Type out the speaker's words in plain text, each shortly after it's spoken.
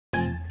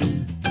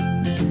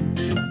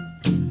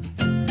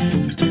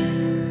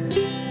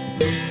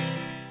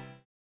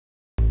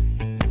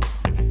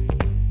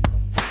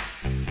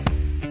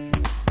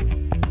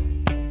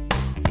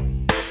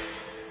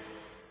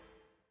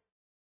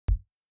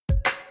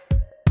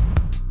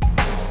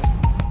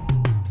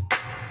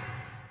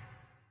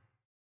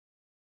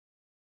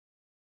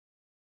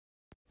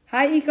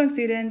Hi Econ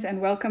students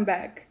and welcome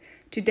back.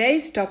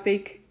 Today's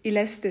topic,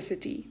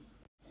 elasticity.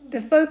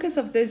 The focus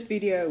of this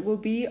video will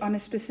be on a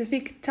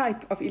specific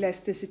type of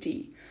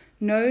elasticity,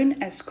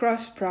 known as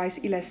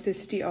cross-price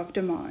elasticity of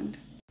demand.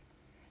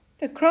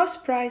 The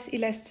cross-price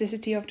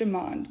elasticity of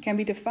demand can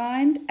be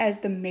defined as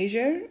the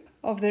measure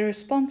of the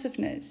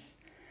responsiveness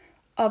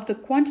of the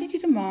quantity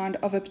demand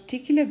of a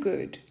particular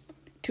good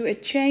to a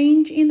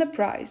change in the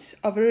price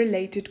of a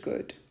related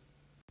good.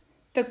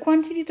 The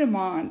quantity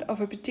demand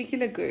of a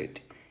particular good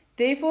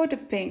therefore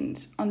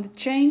depends on the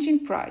change in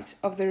price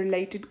of the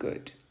related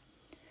good.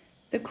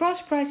 The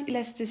cross-price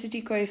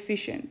elasticity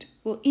coefficient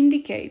will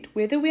indicate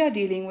whether we are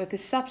dealing with a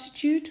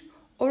substitute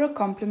or a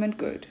complement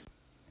good.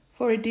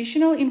 For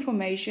additional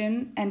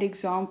information and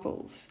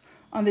examples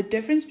on the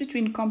difference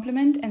between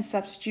complement and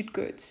substitute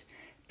goods,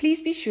 please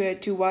be sure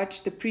to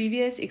watch the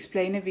previous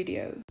explainer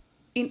video.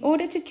 In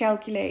order to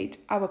calculate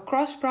our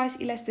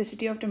cross-price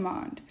elasticity of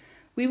demand,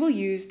 we will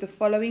use the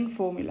following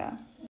formula.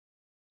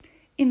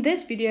 In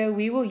this video,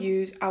 we will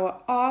use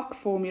our ARC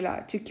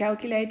formula to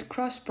calculate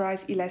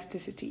cross-price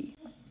elasticity.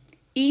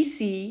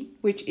 EC,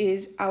 which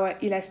is our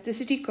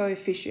elasticity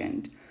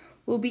coefficient,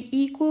 will be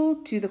equal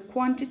to the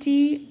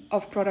quantity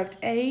of product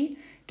A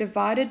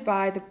divided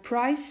by the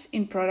price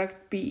in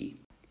product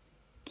B.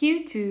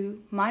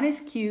 Q2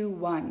 minus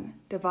Q1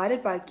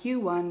 divided by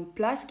Q1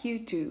 plus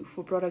Q2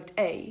 for product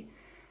A,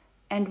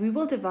 and we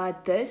will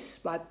divide this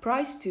by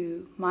price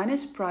 2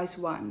 minus price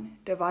 1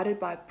 divided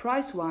by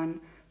price 1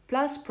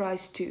 plus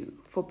price 2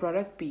 for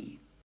product B.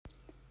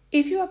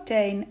 If you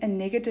obtain a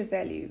negative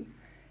value,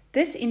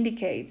 this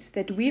indicates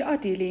that we are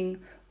dealing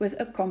with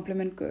a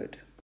complement good.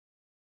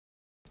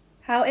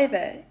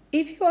 However,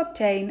 if you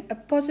obtain a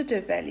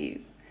positive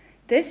value,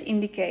 this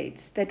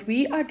indicates that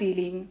we are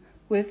dealing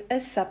with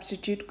a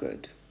substitute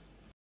good.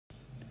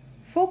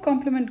 For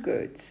complement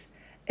goods,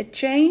 a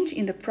change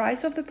in the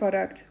price of the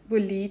product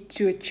will lead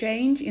to a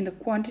change in the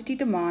quantity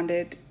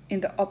demanded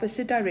in the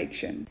opposite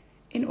direction.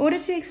 In order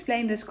to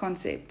explain this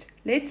concept,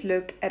 let's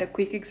look at a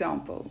quick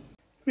example.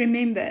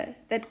 Remember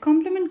that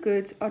complement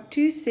goods are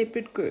two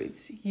separate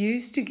goods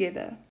used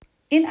together.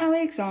 In our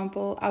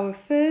example, our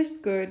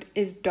first good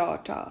is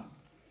data.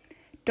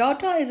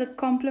 Data is a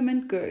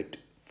complement good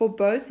for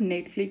both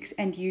Netflix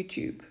and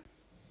YouTube.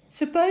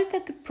 Suppose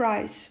that the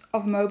price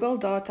of mobile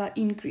data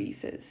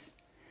increases.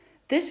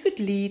 This would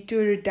lead to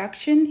a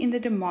reduction in the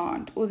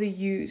demand or the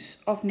use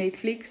of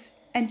Netflix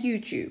and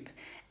YouTube,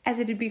 as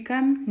it had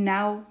become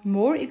now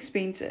more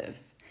expensive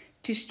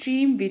to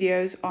stream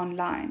videos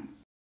online.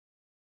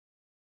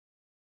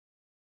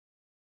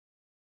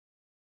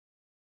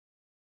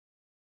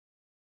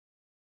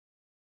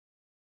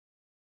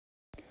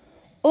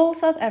 All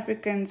South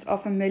Africans are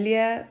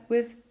familiar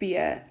with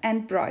beer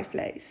and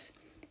braaivleis.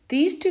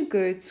 These two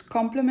goods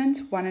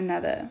complement one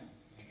another.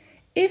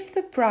 If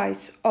the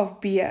price of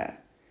beer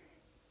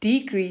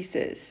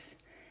decreases,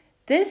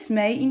 this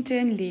may in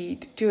turn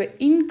lead to an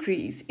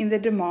increase in the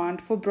demand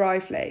for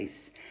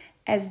braaivleis,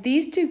 as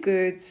these two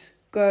goods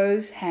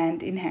goes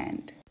hand in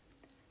hand.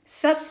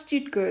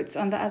 Substitute goods,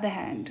 on the other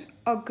hand,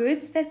 are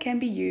goods that can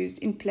be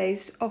used in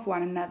place of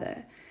one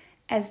another,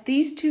 as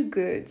these two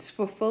goods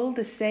fulfill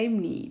the same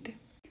need.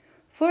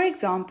 For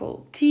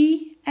example,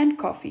 tea and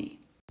coffee.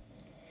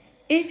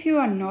 If you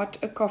are not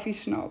a coffee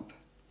snob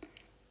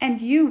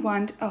and you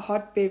want a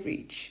hot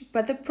beverage,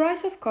 but the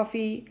price of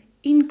coffee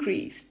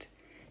increased,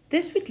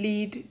 this would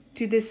lead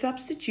to the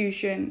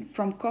substitution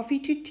from coffee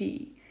to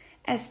tea,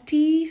 as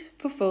tea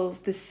fulfills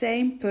the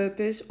same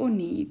purpose or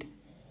need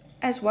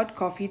as what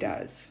coffee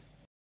does.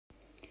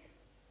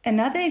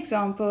 Another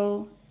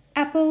example,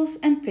 apples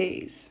and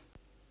pears.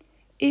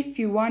 If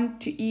you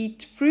want to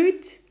eat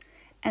fruit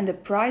and the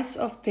price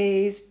of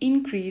pears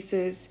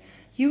increases,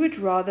 you would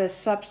rather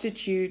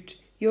substitute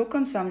your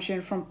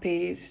consumption from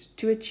pears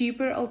to a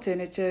cheaper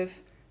alternative,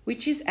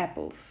 which is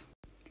apples.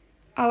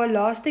 Our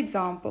last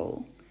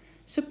example.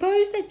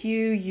 Suppose that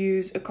you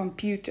use a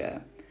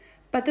computer,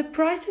 but the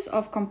prices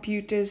of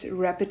computers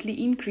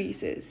rapidly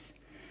increases.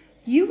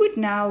 You would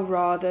now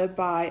rather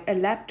buy a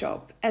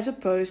laptop as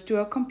opposed to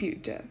a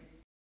computer.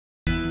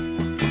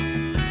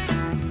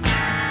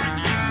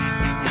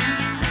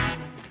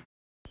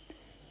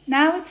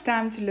 Now it's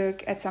time to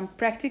look at some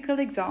practical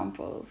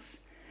examples.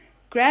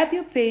 Grab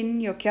your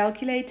pen, your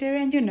calculator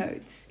and your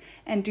notes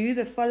and do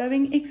the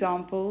following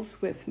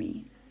examples with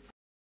me.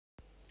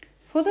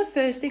 For the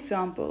first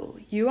example,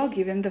 you are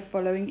given the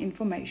following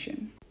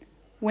information.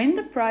 When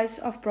the price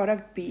of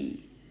product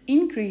B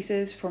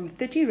increases from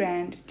 30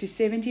 Rand to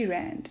 70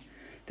 Rand,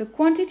 the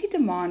quantity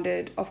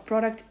demanded of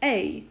product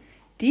A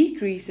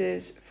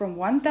decreases from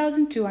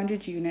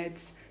 1,200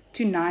 units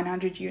to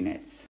 900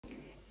 units.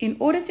 In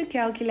order to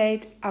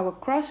calculate our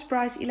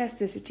cross-price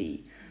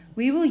elasticity,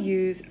 we will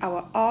use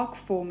our ARC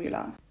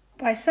formula.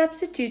 By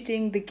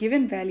substituting the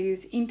given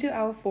values into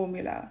our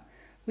formula,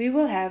 we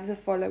will have the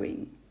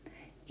following.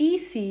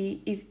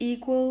 EC is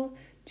equal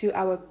to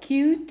our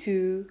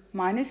Q2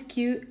 minus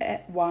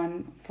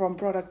Q1 from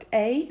product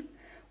A,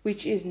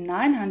 which is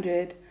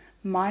 900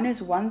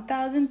 minus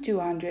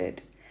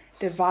 1,200,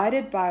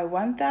 divided by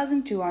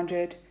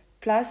 1,200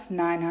 plus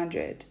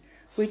 900,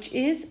 which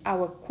is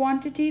our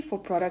quantity for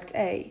product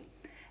A,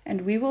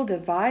 and we will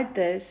divide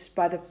this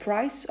by the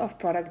price of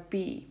product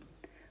B,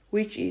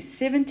 which is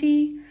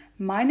 70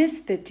 minus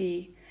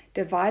 30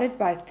 divided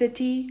by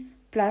 30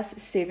 plus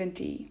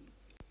 70.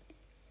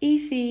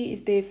 EC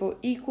is therefore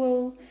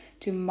equal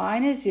to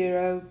minus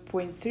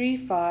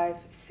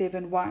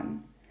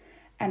 0.3571,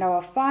 and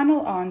our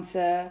final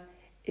answer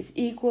is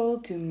equal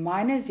to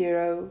minus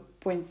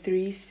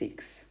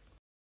 0.36.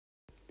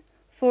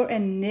 For a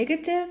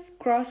negative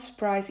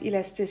cross-price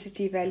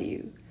elasticity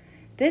value,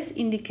 this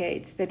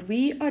indicates that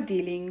we are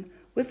dealing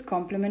with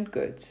complement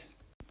goods.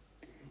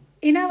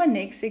 In our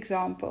next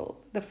example,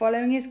 the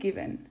following is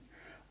given.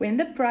 When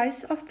the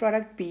price of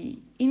product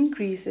B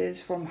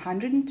increases from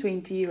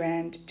 120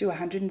 Rand to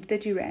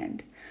 130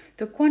 Rand,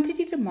 the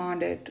quantity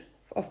demanded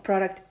of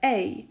product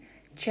A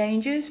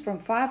changes from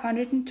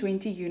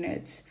 520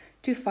 units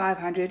to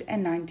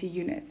 590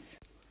 units.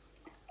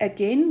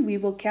 Again, we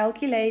will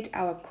calculate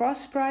our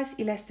cross-price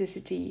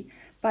elasticity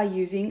by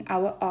using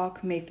our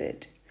ARC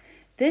method.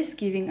 This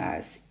giving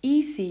us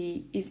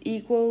EC is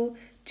equal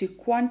to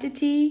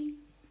quantity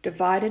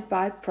divided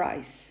by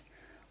price,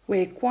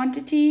 where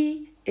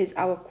quantity is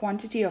our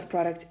quantity of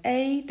product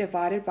A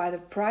divided by the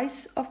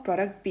price of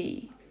product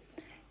B.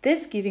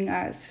 This giving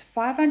us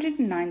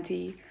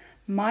 590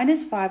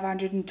 minus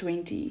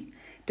 520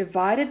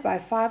 divided by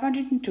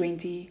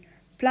 520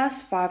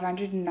 plus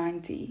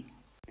 590.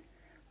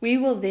 We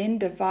will then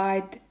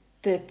divide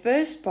the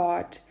first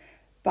part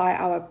by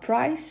our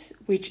price,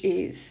 which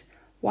is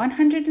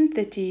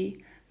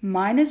 130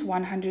 minus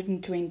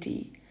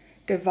 120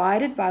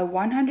 divided by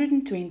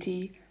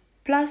 120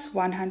 plus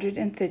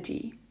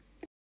 130.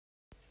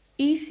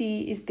 EC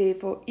is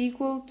therefore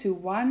equal to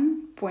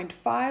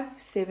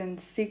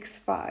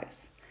 1.5765,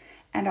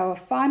 and our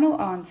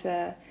final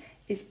answer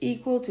is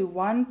equal to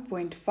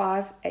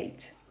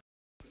 1.58.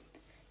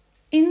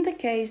 In the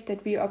case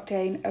that we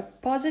obtain a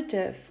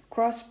positive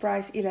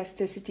cross-price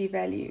elasticity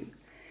value,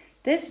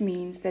 this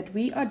means that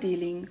we are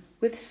dealing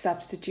with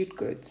substitute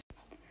goods.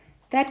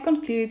 That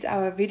concludes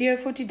our video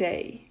for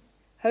today.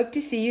 Hope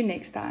to see you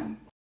next time.